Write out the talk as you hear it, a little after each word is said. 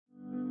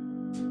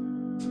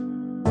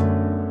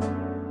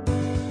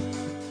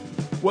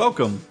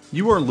Welcome.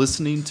 You are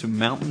listening to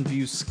Mountain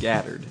View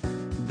Scattered.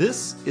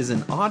 This is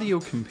an audio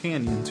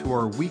companion to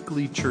our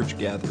weekly church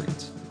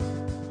gatherings.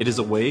 It is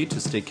a way to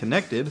stay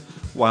connected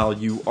while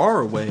you are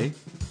away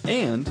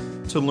and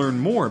to learn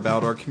more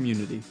about our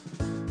community,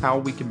 how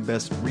we can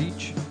best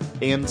reach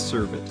and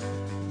serve it.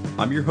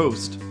 I'm your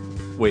host,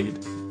 Wade.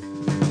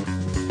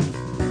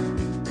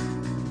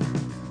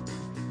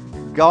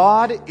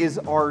 God is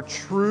our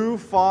true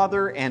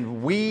Father,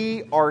 and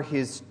we are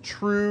His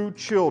true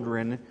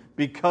children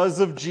because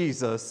of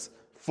Jesus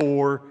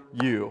for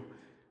you.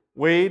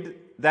 Wade,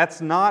 that's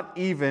not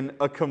even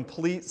a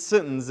complete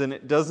sentence, and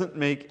it doesn't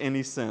make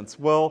any sense.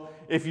 Well,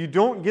 if you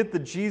don't get the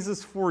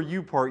Jesus for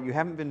you part, you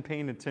haven't been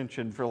paying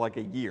attention for like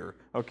a year,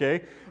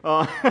 okay?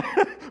 But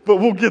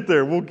we'll get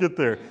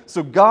there.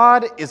 So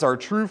God is our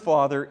true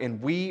Father, and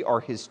we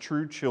are His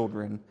true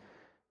children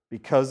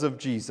because of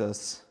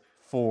Jesus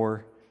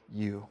for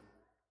you.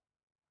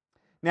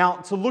 Now,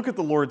 to look at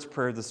the Lord's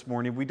Prayer this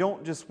morning, we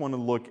don't just want to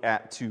look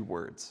at two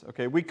words,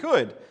 okay? We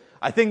could.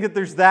 I think that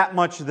there's that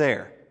much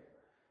there.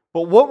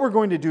 But what we're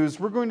going to do is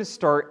we're going to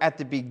start at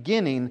the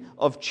beginning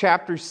of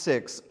chapter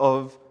 6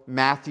 of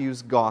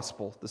Matthew's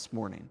Gospel this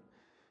morning.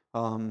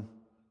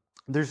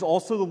 There's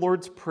also the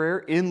Lord's Prayer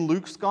in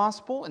Luke's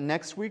Gospel, and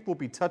next week we'll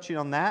be touching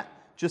on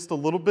that just a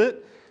little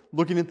bit,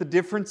 looking at the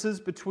differences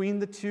between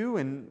the two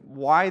and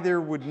why there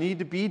would need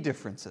to be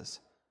differences.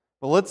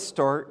 But let's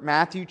start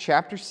Matthew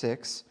chapter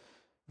 6,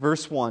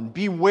 verse 1.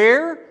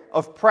 Beware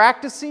of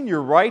practicing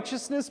your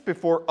righteousness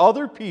before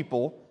other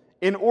people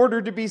in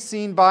order to be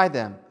seen by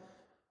them.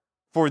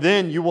 For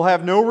then you will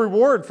have no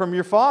reward from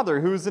your Father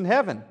who is in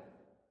heaven.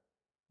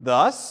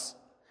 Thus,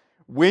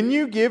 when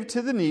you give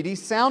to the needy,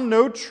 sound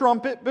no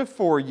trumpet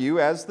before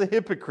you, as the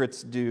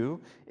hypocrites do,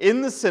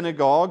 in the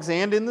synagogues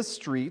and in the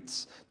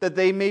streets, that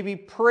they may be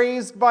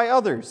praised by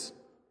others.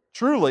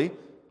 Truly,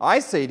 I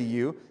say to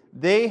you,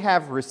 they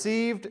have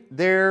received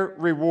their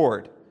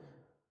reward.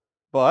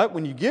 But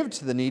when you give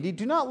to the needy,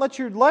 do not let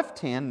your left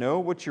hand know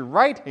what your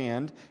right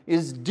hand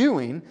is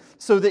doing,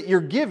 so that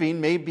your giving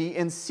may be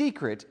in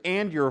secret,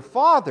 and your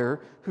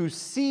Father who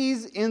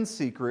sees in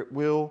secret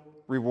will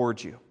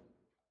reward you.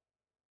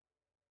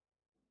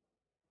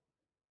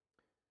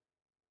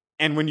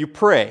 And when you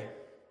pray,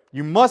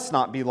 you must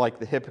not be like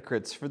the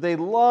hypocrites, for they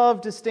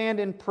love to stand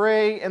and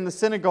pray in the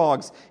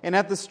synagogues and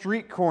at the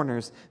street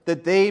corners,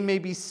 that they may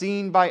be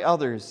seen by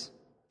others.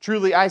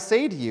 Truly, I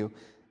say to you,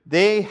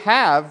 they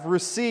have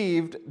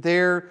received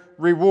their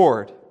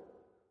reward.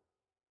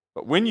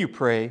 But when you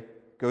pray,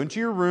 go into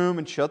your room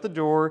and shut the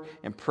door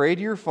and pray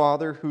to your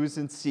Father who is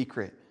in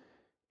secret.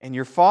 And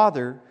your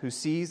Father who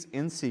sees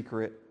in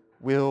secret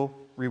will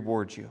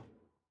reward you.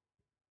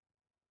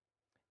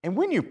 And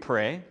when you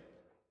pray,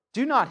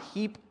 do not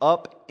heap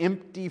up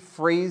empty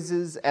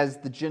phrases as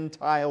the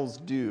Gentiles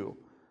do,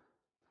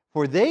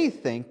 for they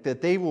think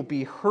that they will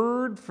be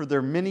heard for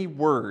their many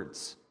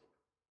words.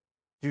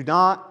 Do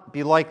not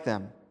be like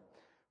them.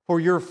 For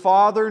your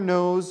Father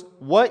knows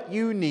what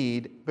you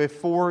need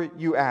before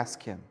you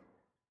ask Him.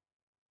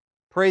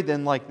 Pray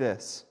then like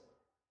this: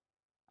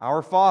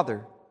 Our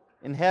Father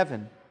in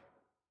heaven,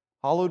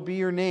 hallowed be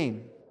your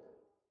name.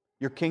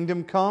 Your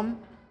kingdom come,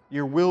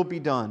 your will be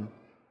done,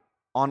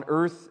 on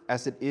earth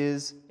as it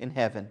is in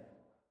heaven.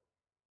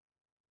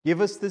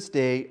 Give us this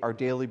day our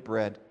daily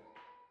bread,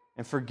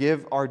 and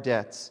forgive our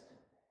debts,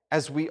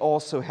 as we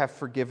also have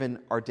forgiven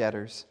our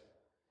debtors.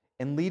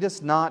 And lead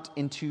us not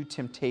into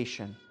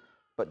temptation,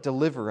 but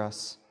deliver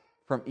us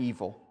from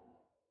evil.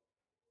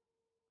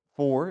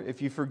 For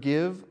if you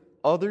forgive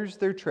others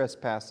their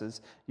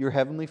trespasses, your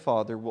heavenly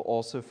Father will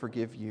also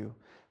forgive you.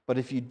 But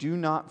if you do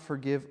not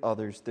forgive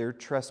others their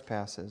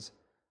trespasses,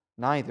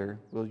 neither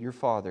will your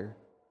Father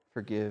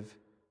forgive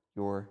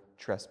your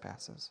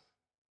trespasses.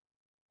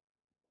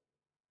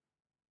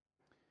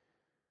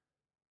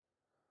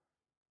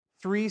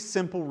 Three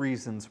simple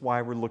reasons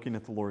why we're looking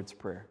at the Lord's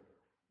Prayer.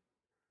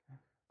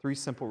 Three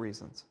simple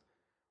reasons.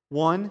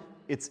 One,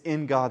 it's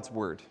in God's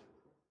Word.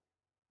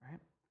 Right?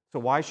 So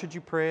why should you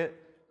pray it?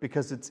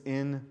 Because it's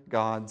in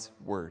God's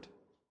Word.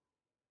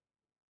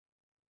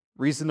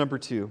 Reason number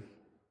two,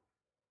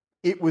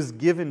 it was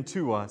given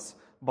to us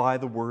by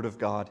the Word of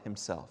God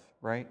Himself.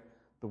 Right?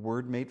 The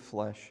Word made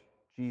flesh,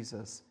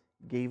 Jesus,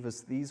 gave us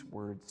these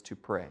words to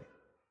pray.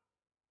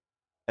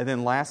 And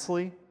then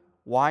lastly,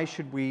 why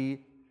should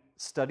we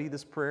study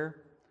this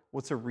prayer?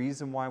 What's a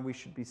reason why we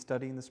should be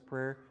studying this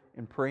prayer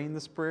and praying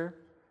this prayer?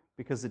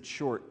 Because it's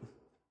short.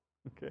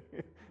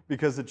 Okay?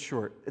 Because it's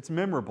short. It's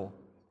memorable.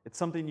 It's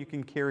something you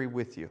can carry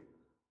with you.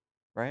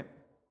 Right?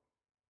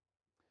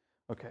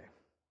 Okay.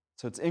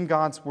 So it's in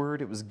God's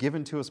Word. It was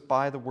given to us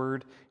by the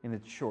Word, and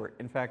it's short.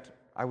 In fact,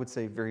 I would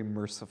say very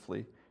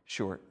mercifully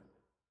short.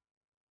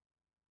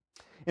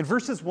 In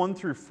verses 1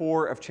 through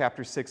 4 of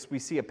chapter 6, we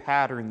see a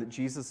pattern that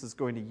Jesus is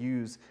going to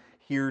use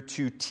here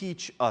to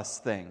teach us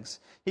things.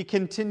 He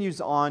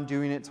continues on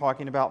doing it,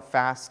 talking about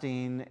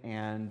fasting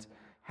and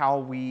how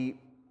we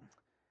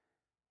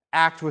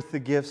act with the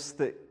gifts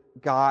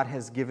that God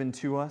has given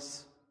to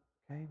us.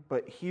 Okay?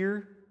 But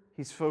here,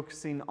 he's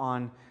focusing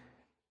on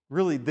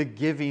really the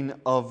giving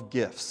of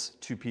gifts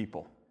to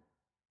people.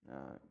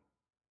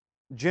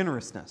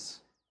 Generousness,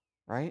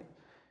 right?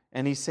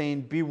 And he's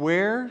saying,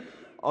 beware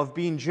of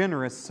being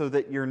generous so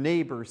that your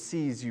neighbor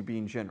sees you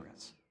being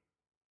generous.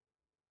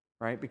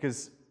 Right?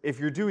 Because if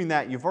you're doing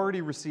that, you've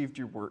already received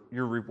your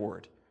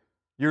reward.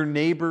 Your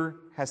neighbor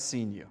has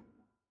seen you.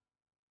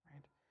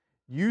 Right?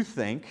 You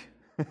think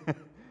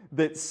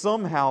that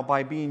somehow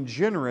by being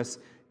generous,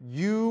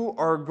 you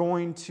are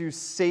going to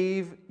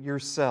save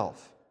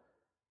yourself.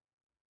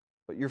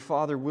 But your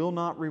Father will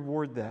not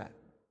reward that.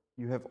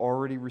 You have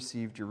already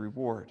received your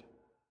reward.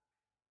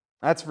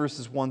 That's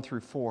verses 1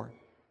 through 4.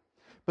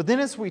 But then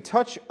as we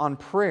touch on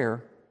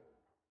prayer,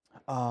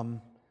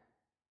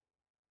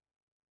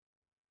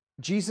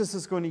 Jesus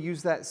is going to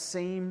use that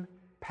same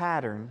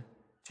pattern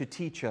to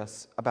teach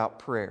us about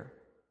prayer.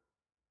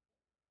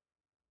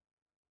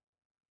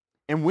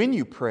 And when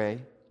you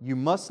pray, you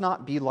must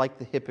not be like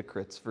the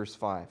hypocrites, verse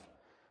 5.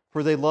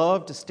 For they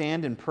love to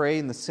stand and pray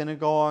in the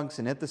synagogues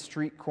and at the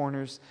street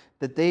corners,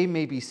 that they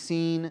may be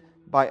seen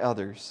by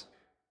others.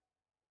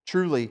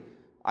 Truly,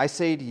 I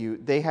say to you,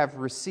 they have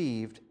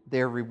received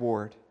their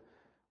reward.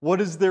 What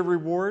is their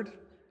reward?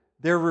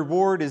 Their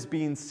reward is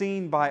being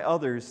seen by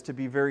others to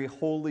be very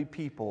holy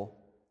people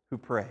who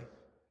pray.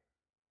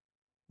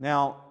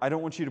 Now, I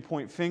don't want you to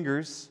point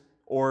fingers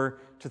or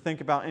to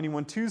think about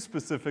anyone too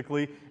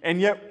specifically,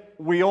 and yet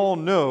we all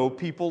know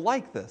people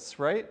like this,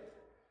 right?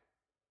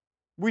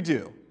 We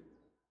do.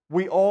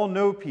 We all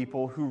know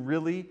people who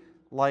really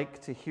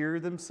like to hear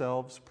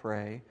themselves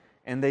pray,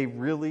 and they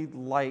really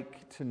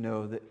like to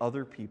know that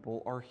other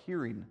people are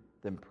hearing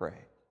them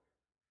pray.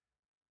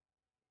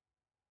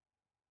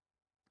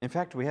 In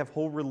fact, we have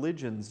whole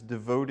religions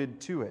devoted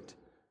to it,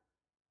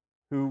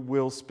 who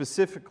will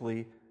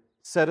specifically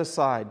set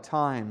aside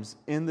times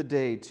in the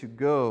day to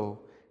go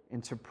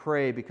and to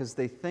pray because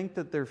they think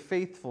that their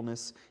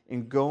faithfulness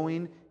in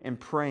going and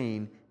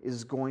praying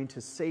is going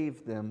to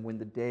save them when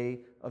the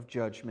day of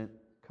judgment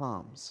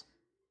comes.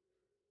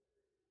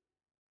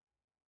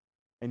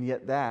 And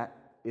yet that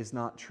is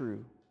not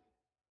true.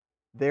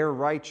 Their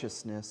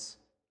righteousness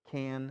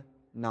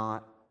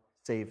cannot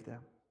save them.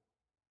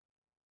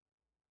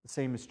 The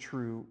same is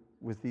true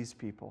with these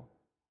people.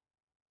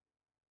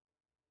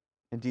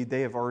 Indeed,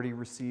 they have already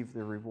received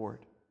their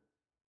reward.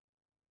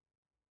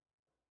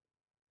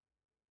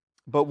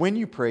 But when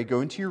you pray,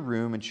 go into your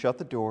room and shut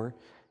the door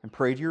and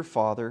pray to your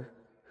Father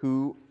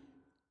who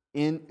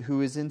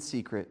is in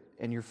secret,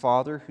 and your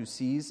Father who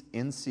sees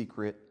in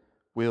secret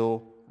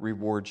will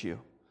reward you.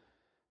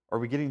 Are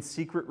we getting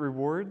secret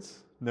rewards?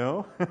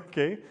 No?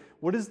 Okay.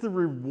 What is the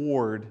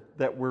reward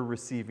that we're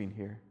receiving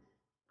here?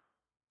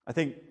 I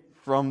think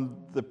from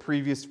the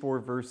previous 4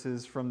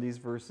 verses, from these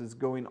verses,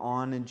 going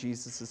on in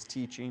Jesus'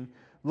 teaching,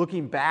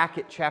 looking back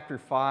at chapter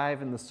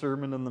 5 in the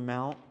Sermon on the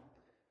Mount,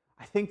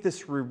 I think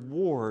this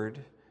reward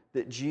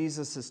that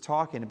Jesus is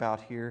talking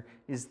about here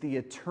is the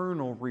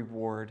eternal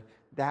reward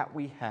that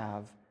we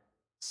have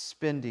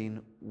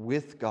spending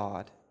with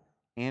God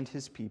and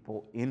His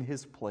people in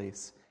His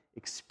place,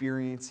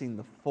 experiencing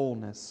the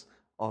fullness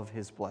of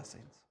His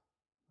blessings.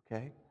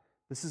 Okay?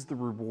 This is the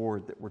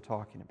reward that we're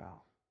talking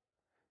about.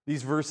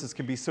 These verses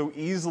can be so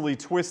easily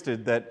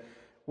twisted that,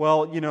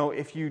 well,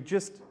 if you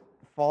just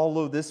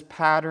follow this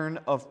pattern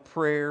of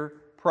prayer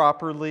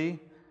properly,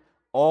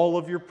 all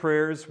of your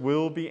prayers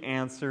will be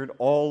answered,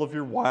 all of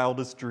your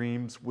wildest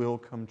dreams will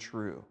come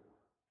true.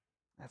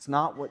 That's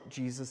not what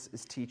Jesus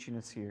is teaching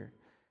us here.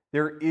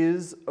 There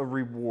is a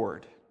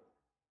reward.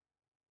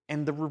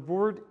 And the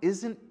reward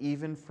isn't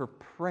even for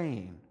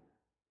praying.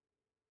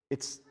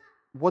 It's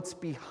what's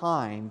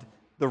behind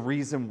the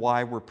reason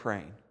why we're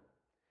praying.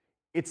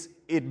 It's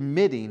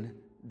admitting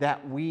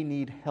that we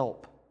need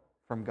help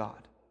from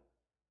God.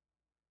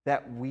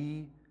 That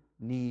we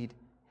need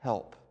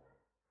help.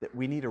 That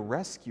we need a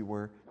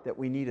rescuer. That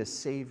we need a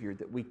Savior.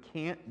 That we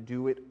can't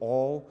do it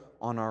all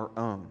on our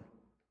own.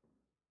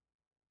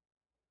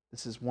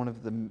 This is one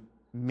of the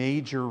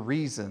major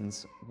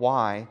reasons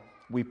why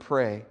we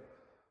pray.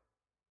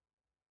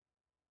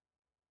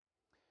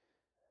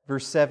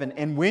 Verse 7,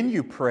 and when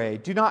you pray,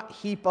 do not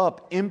heap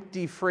up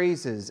empty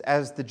phrases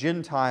as the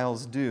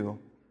Gentiles do,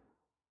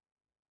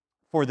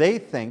 for they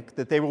think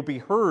that they will be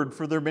heard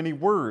for their many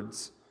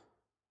words.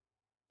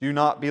 Do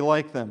not be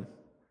like them,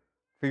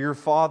 for your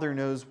Father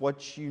knows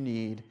what you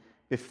need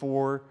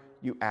before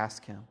you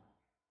ask Him.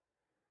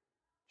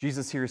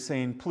 Jesus here is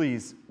saying,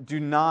 please, do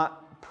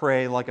not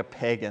pray like a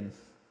pagan.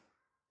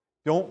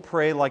 Don't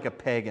pray like a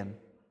pagan.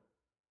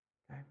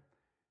 Okay?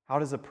 How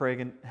does a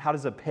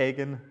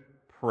pagan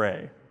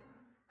pray?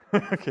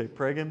 Okay,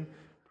 pagan,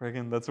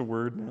 that's a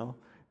word now.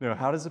 No,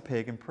 how does a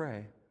pagan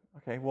pray?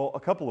 Okay, well,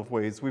 a couple of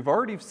ways. We've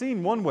already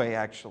seen one way,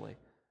 actually.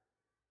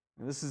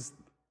 And this is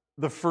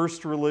the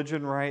first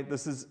religion, right?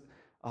 This is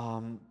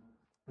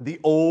the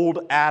old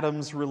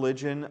Adam's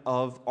religion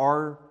of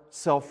our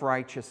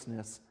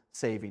self-righteousness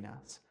saving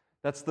us.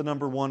 That's the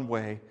number one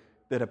way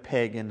that a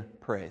pagan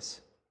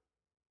prays,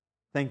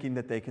 thinking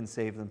that they can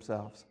save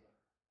themselves.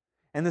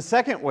 And the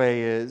second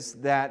way is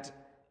that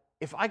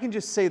if I can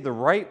just say the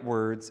right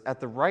words at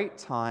the right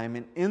time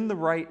and in the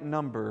right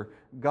number,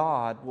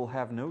 God will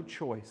have no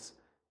choice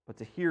but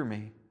to hear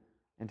me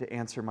and to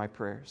answer my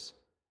prayers.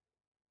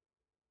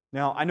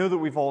 Now, I know that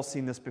we've all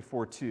seen this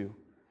before too.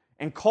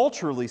 And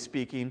culturally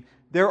speaking,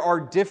 there are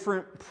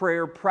different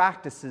prayer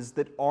practices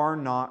that are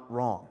not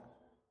wrong.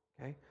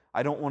 Okay?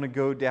 I don't want to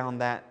go down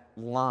that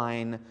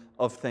line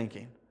of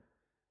thinking.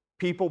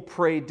 People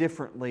pray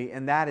differently,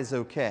 and that is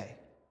okay.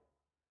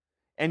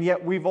 And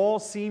yet we've all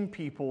seen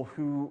people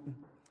who,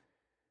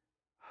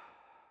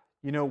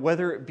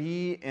 whether it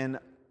be in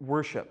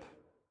worship,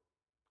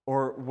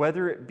 or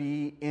whether it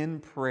be in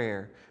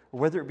prayer, or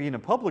whether it be in a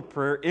public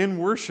prayer, in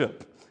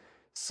worship,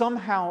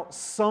 somehow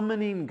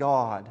summoning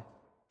God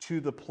to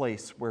the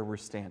place where we're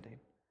standing.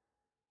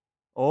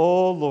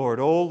 Oh Lord,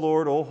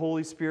 oh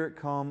Holy Spirit,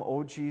 come,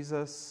 oh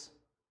Jesus,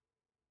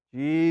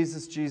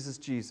 Jesus, Jesus,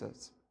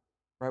 Jesus.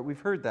 Right? We've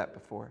heard that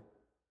before.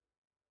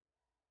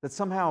 That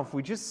somehow if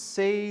we just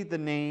say the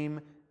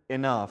name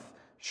enough,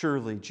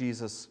 surely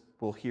Jesus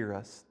will hear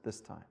us this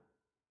time.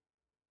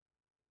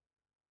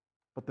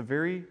 But the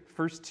very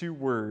first two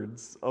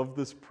words of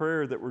this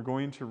prayer that we're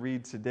going to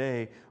read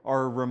today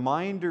are a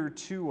reminder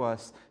to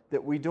us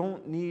that we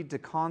don't need to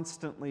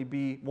constantly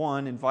be,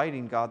 one,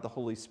 inviting God the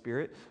Holy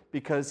Spirit,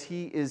 because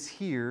He is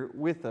here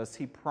with us.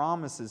 He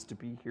promises to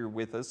be here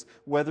with us,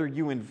 whether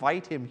you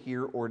invite Him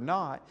here or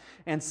not.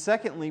 And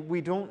secondly, we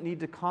don't need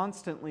to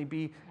constantly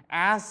be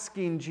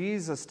asking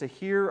Jesus to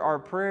hear our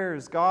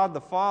prayers, God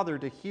the Father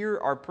to hear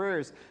our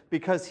prayers,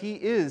 because He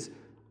is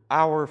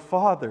our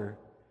Father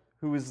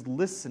who is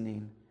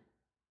listening,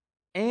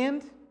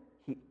 and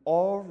He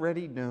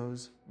already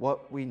knows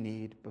what we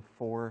need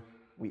before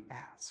we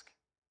ask.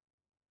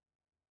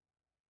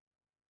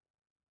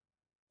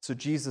 So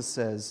Jesus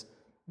says,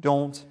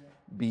 don't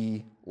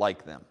be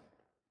like them.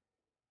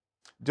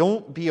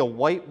 Don't be a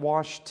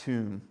whitewashed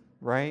tomb,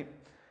 right?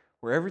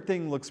 Where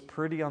everything looks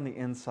pretty on the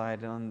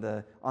inside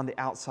and on the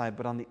outside,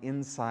 but on the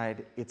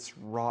inside it's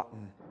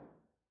rotten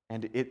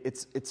and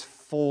it's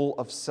full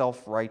of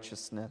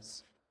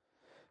self-righteousness.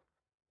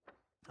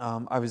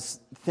 I was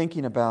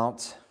thinking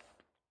about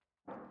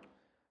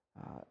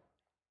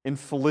in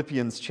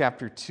Philippians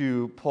chapter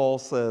 2, Paul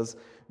says,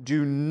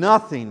 "Do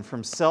nothing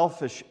from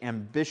selfish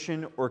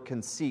ambition or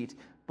conceit,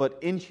 but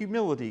in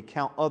humility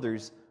count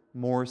others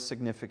more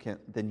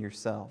significant than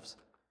yourselves."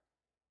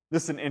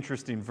 This is an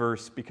interesting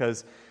verse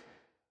because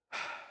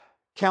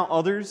count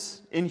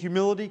others in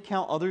humility,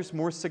 count others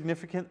more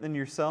significant than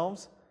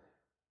yourselves.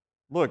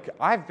 Look,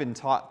 I've been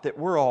taught that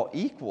we're all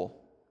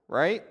equal,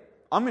 right?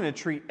 I'm going to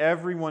treat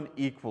everyone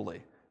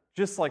equally,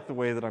 just like the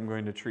way that I'm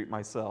going to treat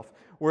myself.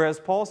 Whereas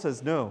Paul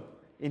says, no,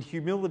 in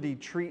humility,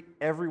 treat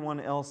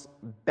everyone else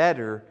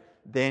better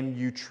than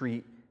you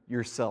treat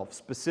yourself.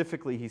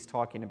 Specifically, he's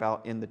talking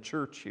about in the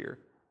church here.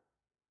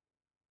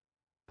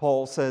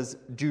 Paul says,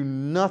 do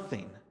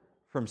nothing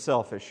from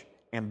selfish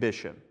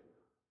ambition.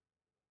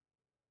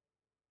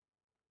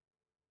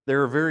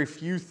 There are very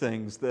few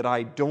things that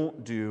I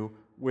don't do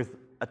with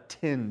a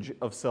tinge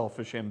of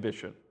selfish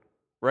ambition,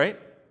 right?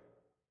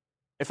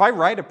 If I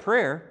write a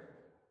prayer,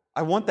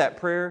 I want that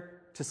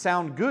prayer to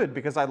sound good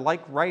because I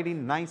like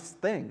writing nice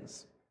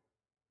things.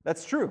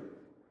 That's true.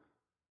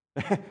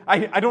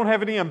 I don't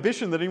have any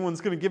ambition that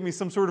anyone's going to give me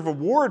some sort of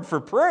award for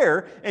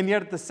prayer, and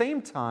yet at the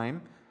same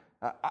time,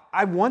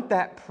 I want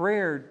that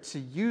prayer to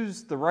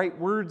use the right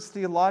words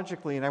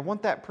theologically, and I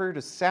want that prayer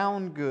to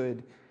sound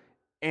good.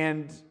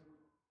 And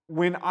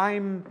when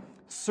I'm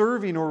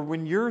serving or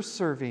when you're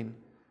serving,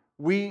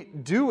 we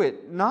do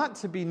it not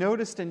to be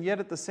noticed, and yet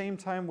at the same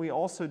time, we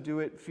also do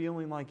it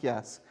feeling like,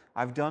 yes,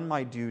 I've done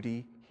my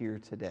duty here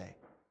today.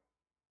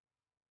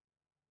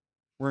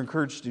 We're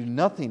encouraged to do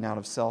nothing out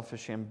of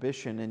selfish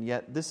ambition, and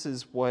yet this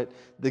is what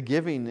the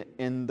giving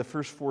in the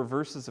first 4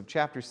 verses of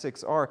chapter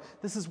 6 are.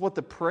 This is what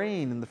the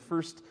praying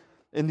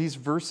in these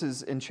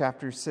verses in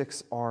chapter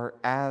 6 are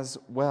as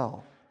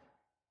well.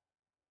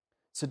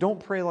 So don't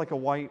pray like a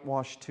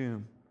whitewashed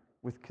tomb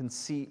with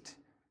conceit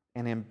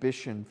and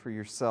ambition for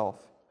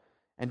yourself.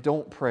 And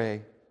don't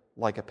pray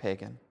like a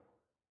pagan.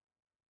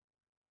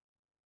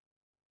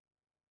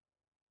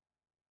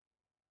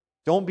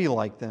 Don't be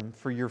like them,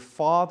 for your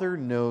Father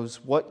knows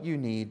what you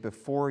need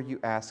before you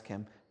ask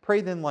Him.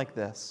 Pray then like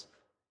this: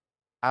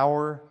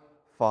 Our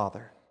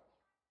Father.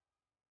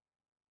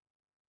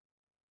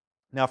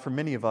 Now, for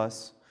many of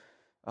us,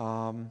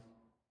 I'm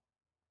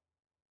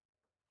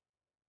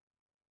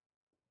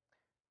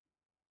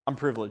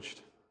privileged.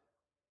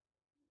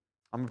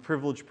 I'm a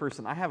privileged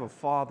person. I have a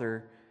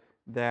father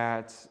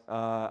that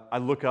I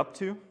look up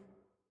to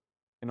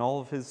in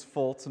all of his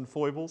faults and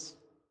foibles.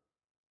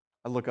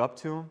 I look up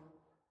to him.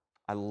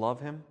 I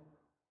love him.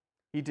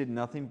 He did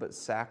nothing but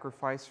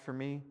sacrifice for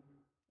me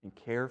and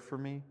care for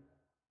me.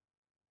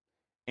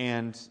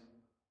 And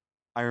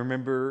I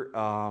remember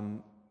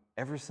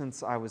ever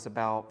since I was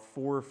about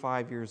 4 or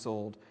 5 years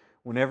old,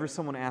 whenever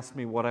someone asked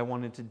me what I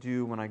wanted to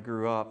do when I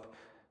grew up,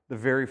 the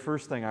very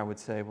first thing I would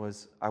say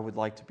was, I would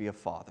like to be a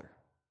father.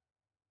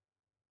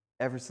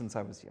 Ever since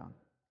I was young.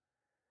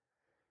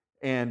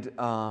 And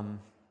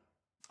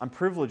I'm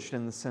privileged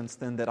in the sense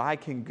then that I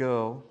can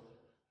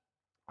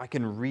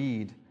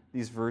read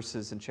these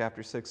verses in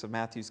chapter 6 of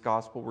Matthew's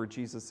Gospel where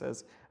Jesus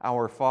says,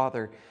 "Our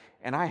Father,"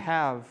 and I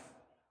have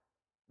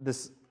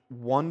this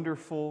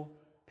wonderful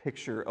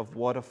picture of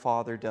what a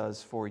father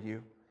does for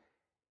you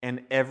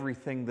and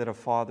everything that a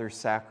father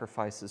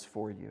sacrifices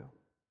for you.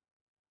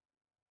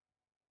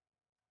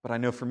 But I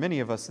know for many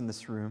of us in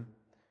this room,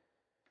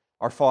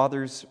 our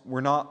fathers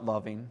were not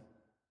loving.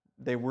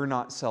 They were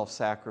not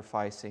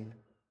self-sacrificing.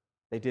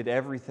 They did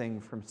everything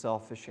from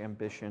selfish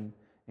ambition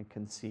and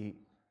conceit,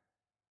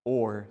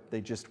 or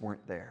they just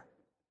weren't there,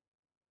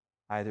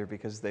 either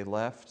because they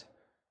left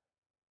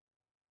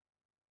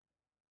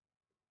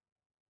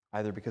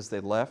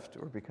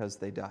or because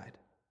they died.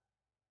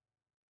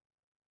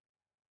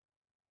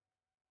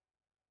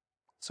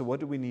 So what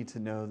do we need to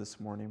know this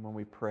morning when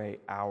we pray,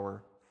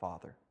 "Our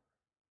Father"?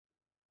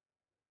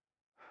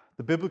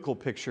 The biblical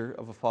picture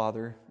of a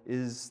father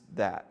is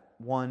that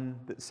one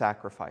that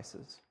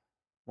sacrifices,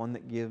 one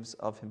that gives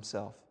of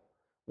himself,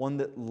 one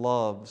that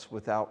loves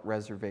without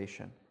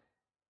reservation,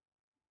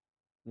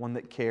 one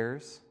that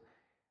cares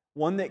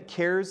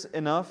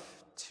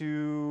enough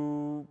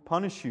to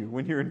punish you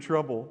when you're in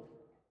trouble,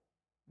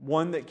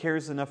 one that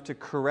cares enough to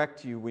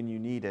correct you when you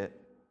need it,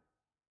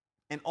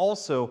 and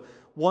also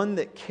one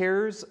that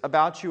cares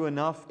about you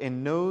enough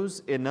and knows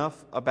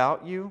enough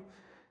about you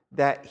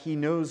that he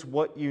knows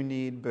what you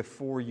need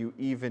before you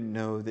even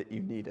know that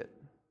you need it.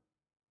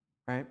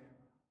 Right?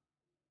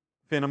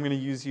 Finn, I'm going to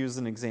use you as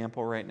an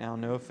example right now,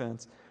 no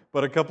offense.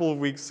 But a couple of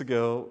weeks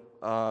ago,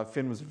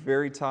 Finn was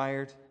very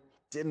tired,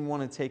 didn't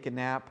want to take a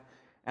nap,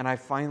 and I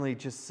finally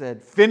just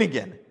said,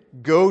 "Finnegan,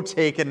 go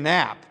take a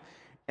nap."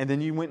 And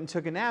then you went and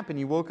took a nap, and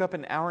you woke up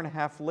an hour and a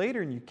half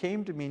later, and you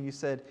came to me and you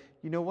said,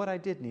 "You know what? I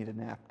did need a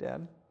nap,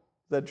 Dad."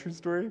 Is that a true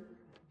story?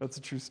 That's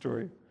a true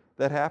story.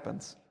 That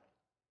happens.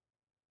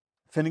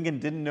 Finnegan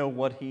didn't know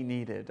what he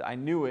needed. I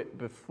knew it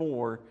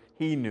before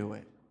he knew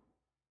it.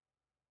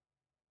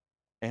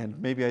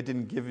 And maybe I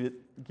didn't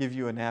give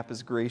you a nap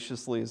as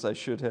graciously as I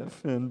should have,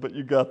 Finn, but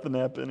you got the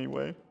nap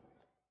anyway.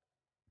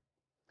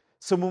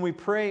 So when we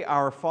pray,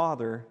 "Our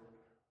Father,"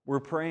 we're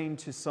praying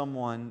to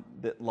someone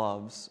that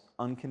loves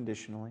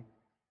unconditionally,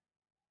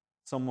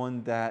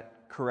 someone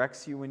that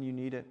corrects you when you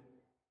need it,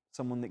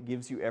 someone that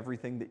gives you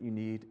everything that you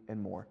need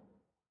and more.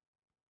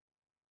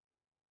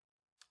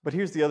 But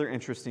here's the other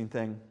interesting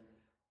thing.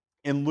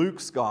 In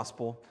Luke's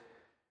Gospel,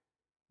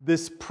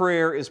 this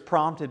prayer is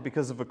prompted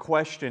because of a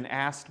question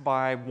asked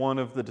by one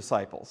of the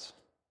disciples.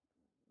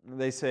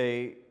 They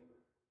say,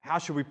 "How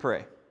should we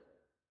pray?"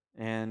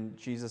 And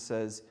Jesus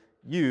says,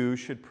 "You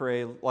should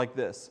pray like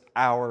this,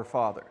 'Our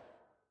Father.'"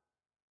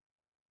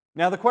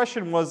 Now the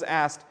question was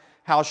asked,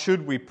 how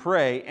should we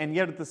pray? And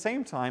yet at the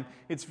same time,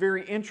 it's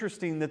very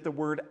interesting that the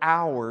word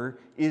 "our"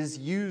 is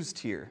used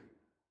here.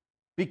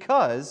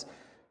 Because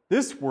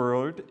this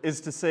word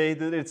is to say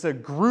that it's a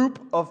group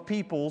of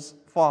people's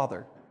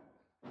Father.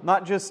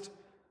 Not just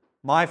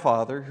my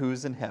Father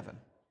who's in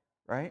heaven,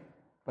 right?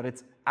 But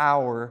it's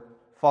our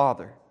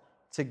Father,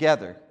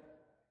 together.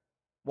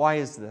 Why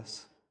is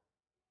this?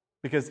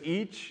 Because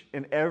each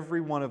and every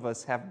one of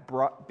us have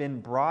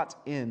been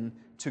brought in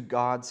to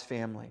God's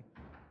family.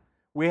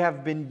 We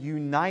have been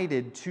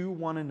united to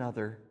one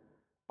another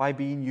by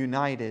being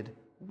united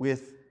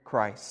with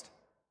Christ.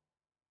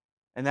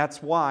 And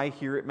that's why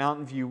here at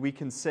Mountain View we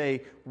can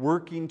say,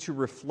 working to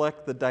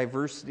reflect the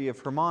diversity of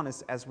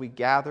Hermanus as we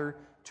gather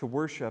to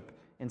worship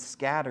and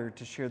scatter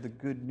to share the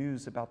good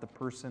news about the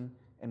person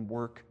and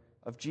work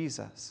of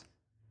Jesus.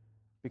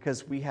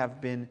 Because we have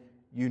been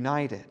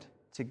united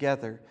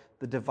together.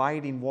 The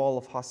dividing wall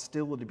of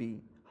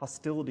hostility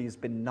has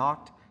been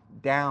knocked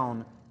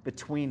down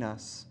between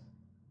us.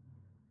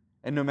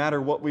 And no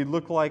matter what we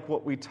look like,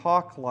 what we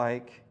talk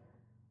like,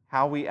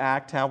 how we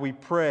act, how we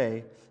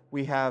pray,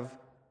 we have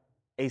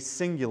a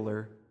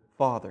singular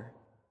Father,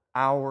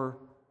 our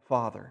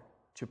Father,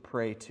 to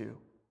pray to.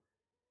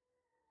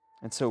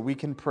 And so we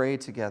can pray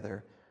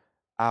together,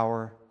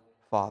 "Our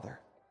Father."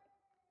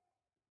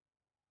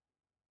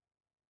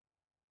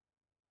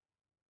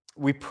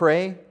 We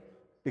pray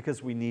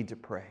because we need to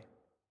pray.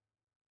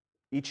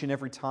 Each and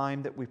every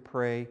time that we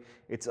pray,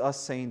 it's us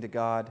saying to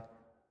God,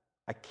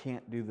 "I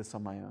can't do this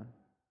on my own."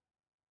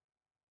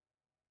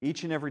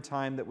 Each and every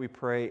time that we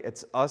pray,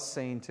 it's us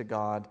saying to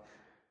God,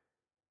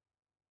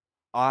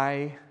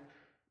 "I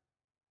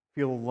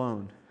feel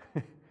alone,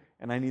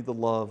 and I need the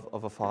love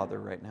of a Father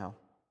right now."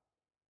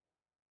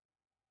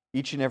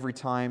 Each and every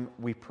time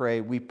we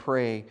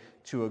pray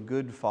to a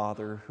good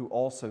Father who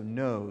also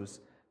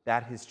knows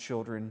that His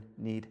children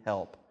need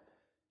help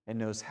and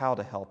knows how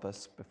to help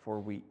us before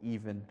we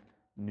even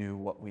knew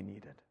what we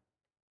needed.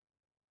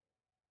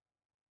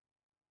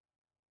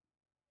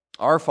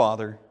 Our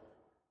Father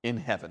in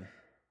heaven.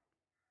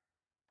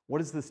 What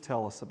does this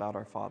tell us about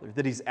our Father?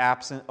 That He's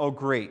absent? Oh,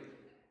 great.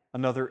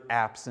 Another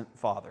absent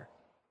Father.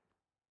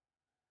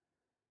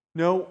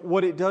 No,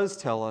 what it does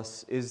tell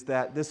us is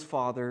that this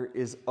Father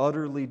is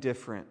utterly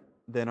different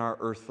than our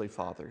earthly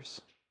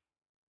fathers,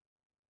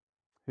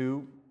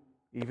 who,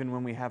 even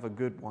when we have a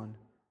good one,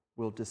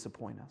 will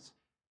disappoint us.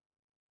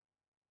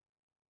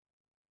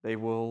 They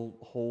will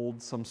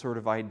hold some sort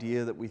of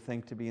idea that we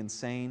think to be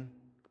insane.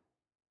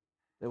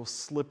 They will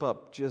slip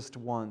up just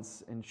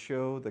once and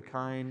show the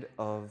kind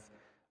of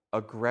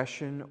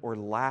aggression or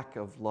lack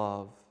of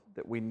love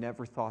that we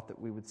never thought that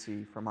we would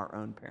see from our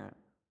own parent.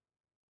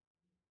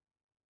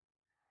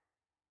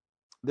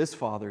 This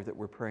Father that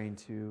we're praying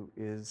to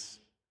is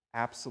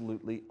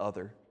absolutely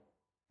other,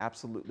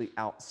 absolutely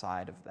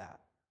outside of that.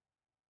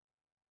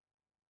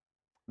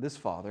 This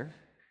Father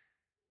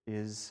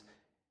is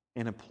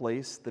in a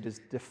place that is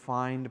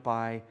defined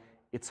by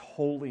its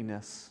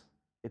holiness,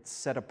 its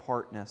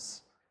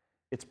set-apartness,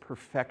 its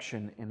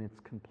perfection, and its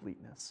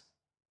completeness.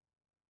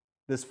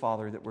 This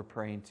Father that we're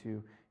praying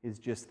to is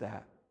just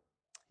that.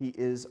 He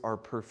is our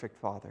perfect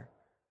Father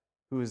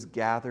who has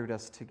gathered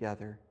us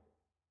together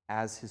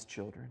as His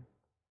children.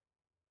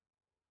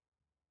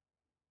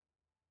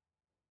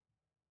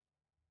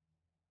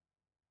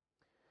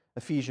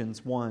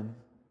 Ephesians 1,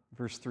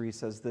 verse 3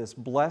 says this,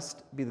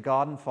 "Blessed be the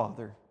God and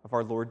Father of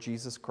our Lord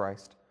Jesus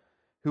Christ,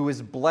 who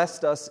has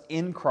blessed us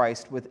in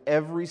Christ with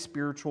every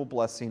spiritual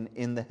blessing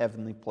in the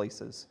heavenly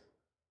places,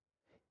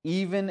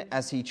 even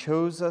as He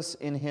chose us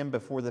in Him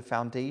before the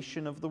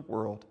foundation of the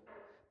world,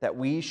 that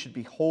we should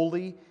be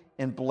holy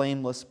and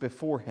blameless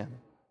before Him.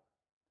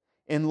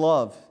 In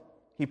love,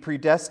 He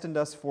predestined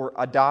us for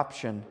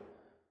adoption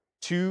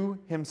to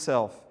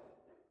Himself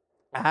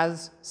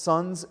as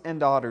sons and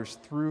daughters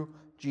through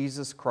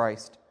Jesus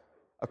Christ,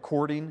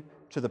 according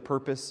to the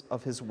purpose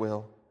of His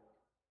will,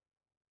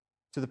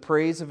 to the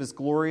praise of His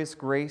glorious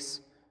grace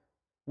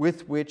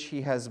with which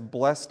He has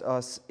blessed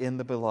us in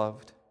the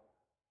Beloved.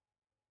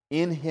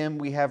 In Him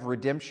we have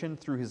redemption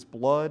through His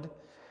blood,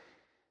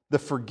 the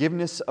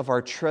forgiveness of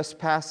our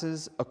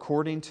trespasses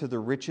according to the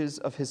riches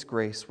of His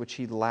grace, which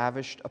He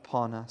lavished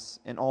upon us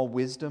in all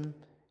wisdom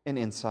and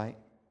insight."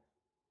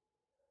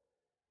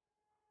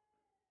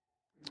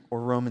 Or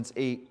Romans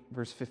 8,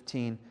 verse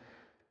 15,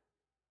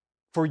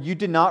 "For you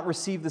did not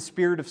receive the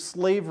spirit of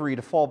slavery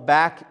to fall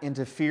back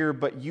into fear,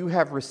 but you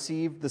have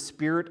received the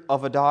spirit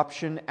of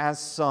adoption as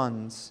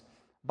sons,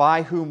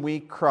 by whom we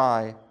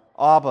cry,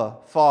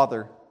 Abba,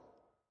 Father.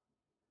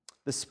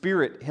 The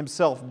Spirit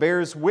Himself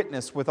bears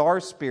witness with our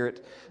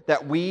spirit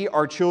that we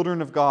are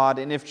children of God,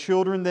 and if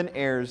children, then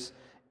heirs,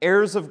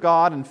 heirs of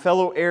God and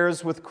fellow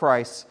heirs with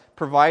Christ,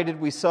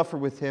 provided we suffer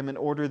with Him in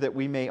order that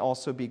we may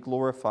also be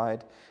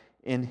glorified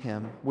in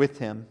Him, with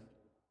Him."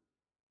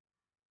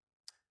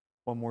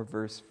 One more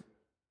verse,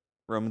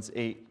 Romans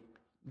 8,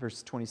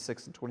 verses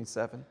 26 and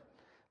 27.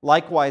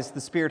 "Likewise,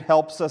 the Spirit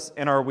helps us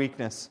in our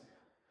weakness.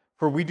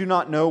 For we do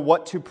not know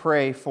what to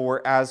pray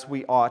for as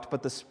we ought,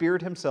 but the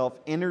Spirit Himself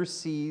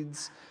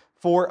intercedes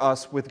for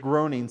us with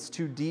groanings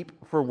too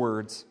deep for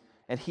words.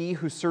 And He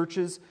who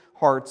searches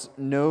hearts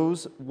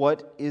knows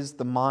what is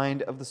the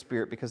mind of the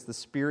Spirit, because the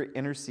Spirit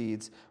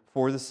intercedes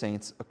for the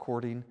saints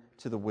according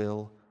to the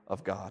will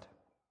of God."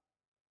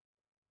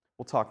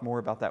 We'll talk more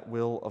about that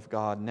will of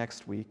God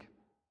next week.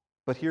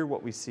 But here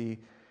what we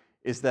see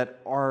is that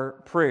our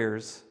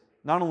prayers,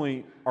 not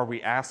only are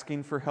we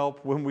asking for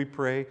help when we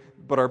pray,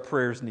 but our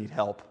prayers need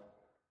help.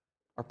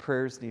 Our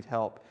prayers need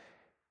help.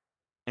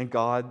 And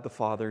God the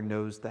Father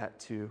knows that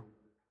too.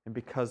 And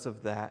because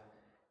of that,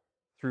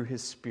 through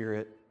His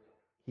Spirit,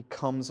 He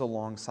comes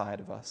alongside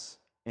of us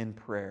in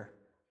prayer.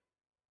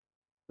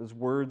 Those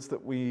words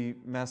that we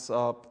mess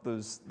up,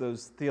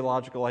 those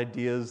theological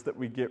ideas that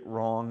we get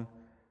wrong,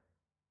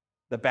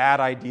 the bad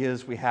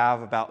ideas we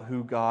have about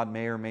who God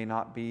may or may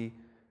not be,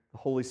 the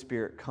Holy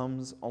Spirit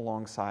comes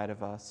alongside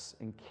of us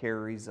and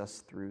carries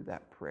us through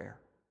that prayer.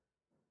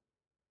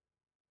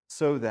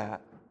 So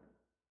that,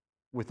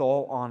 with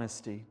all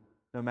honesty,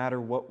 no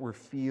matter what we're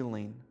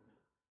feeling,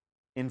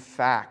 in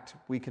fact,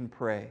 we can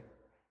pray,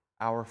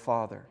 "Our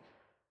Father,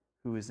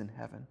 who is in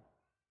heaven."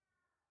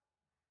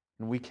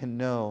 And we can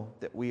know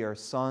that we are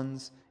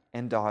sons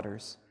and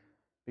daughters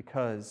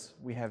because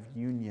we have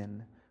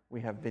union.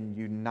 We have been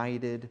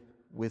united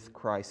with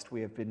Christ.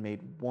 We have been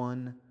made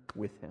one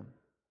with Him.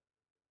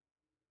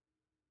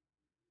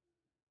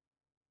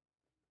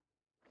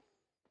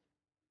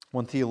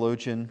 One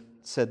theologian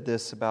said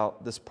this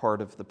about this part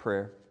of the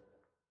prayer: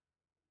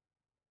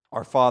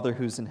 "Our Father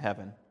who's in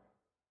heaven."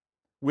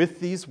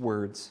 With these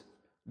words,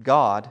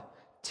 God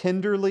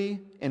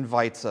tenderly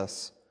invites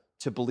us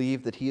to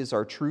believe that He is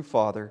our true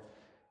Father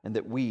and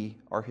that we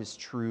are His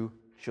true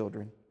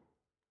children,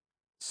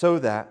 so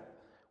that,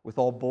 with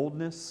all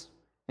boldness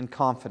and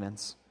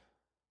confidence,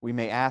 we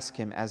may ask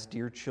Him as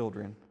dear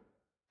children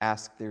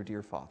ask their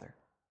dear Father.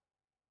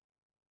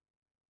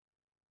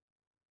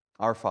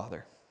 Our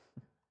Father.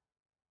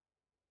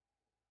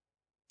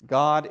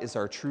 God is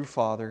our true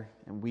Father,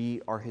 and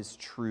we are His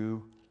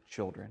true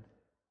children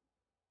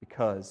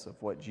because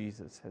of what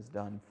Jesus has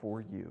done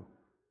for you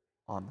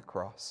on the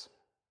cross.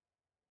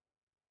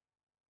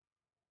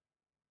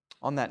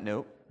 On that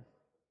note,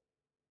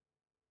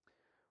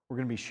 we're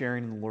going to be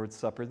sharing in the Lord's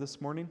Supper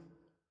this morning.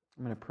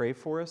 I'm going to pray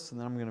for us, and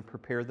then I'm going to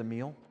prepare the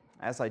meal.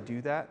 As I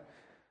do that,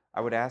 I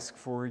would ask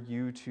for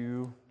you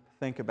to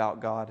think about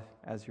God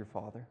as your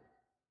Father.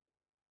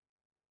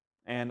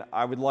 And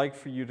I would like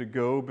for you to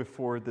go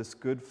before this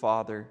good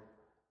Father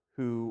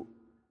who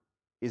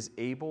is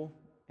able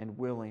and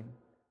willing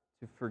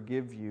to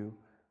forgive you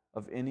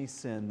of any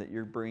sin that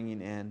you're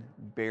bringing in,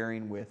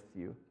 bearing with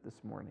you this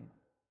morning.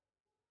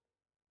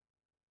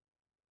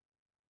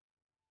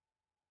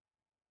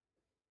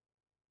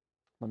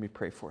 Let me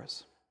pray for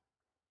us.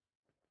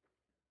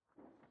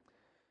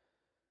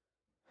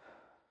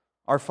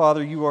 Our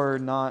Father, you are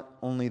not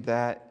only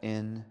that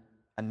in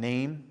a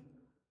name,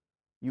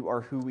 you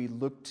are who we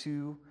look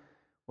to,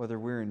 whether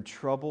we're in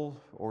trouble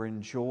or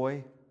in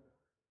joy,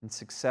 in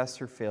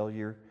success or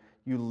failure.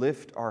 You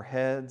lift our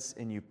heads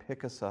and you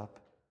pick us up.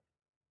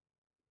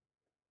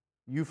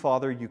 You,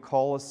 Father, you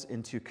call us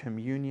into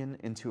communion,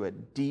 into a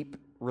deep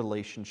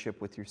relationship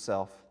with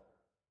yourself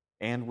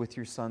and with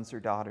your sons or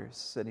daughters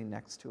sitting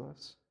next to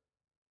us.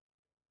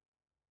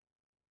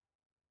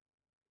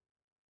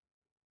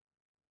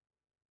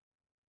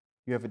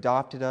 You have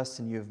adopted us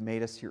and you have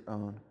made us your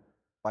own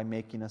by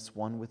making us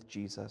one with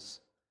Jesus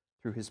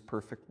through his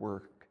perfect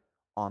work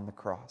on the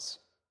cross.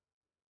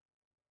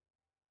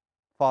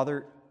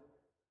 Father,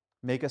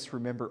 make us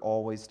remember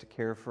always to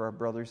care for our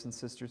brothers and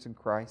sisters in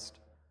Christ,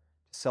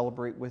 to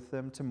celebrate with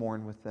them, to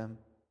mourn with them,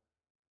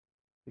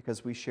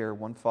 because we share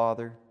one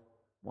Father,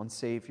 one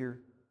Savior,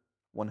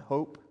 one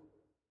hope,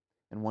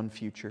 and one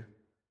future.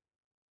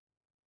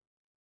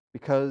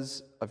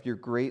 Because of your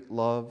great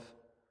love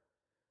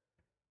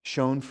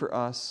shown for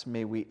us,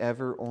 may we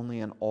ever, only,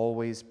 and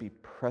always be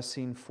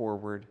pressing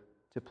forward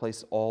to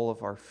place all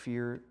of our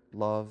fear,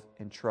 love,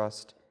 and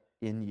trust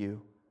in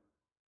you,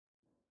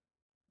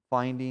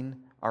 finding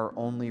our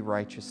only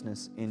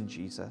righteousness in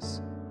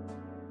Jesus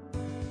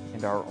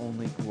and our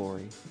only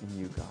glory in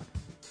you, God.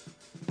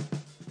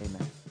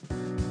 Amen.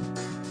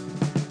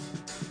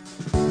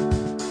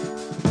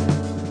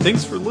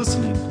 Thanks for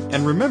listening,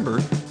 and remember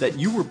that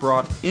you were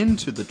brought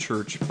into the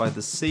church by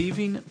the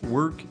saving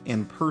work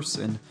and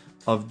person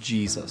of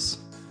Jesus.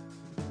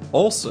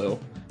 Also,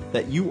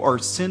 that you are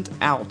sent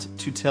out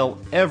to tell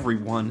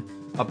everyone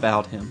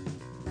about him.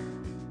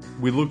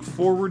 We look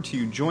forward to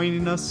you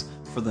joining us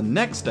for the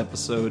next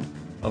episode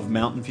of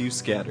Mountain View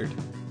Scattered.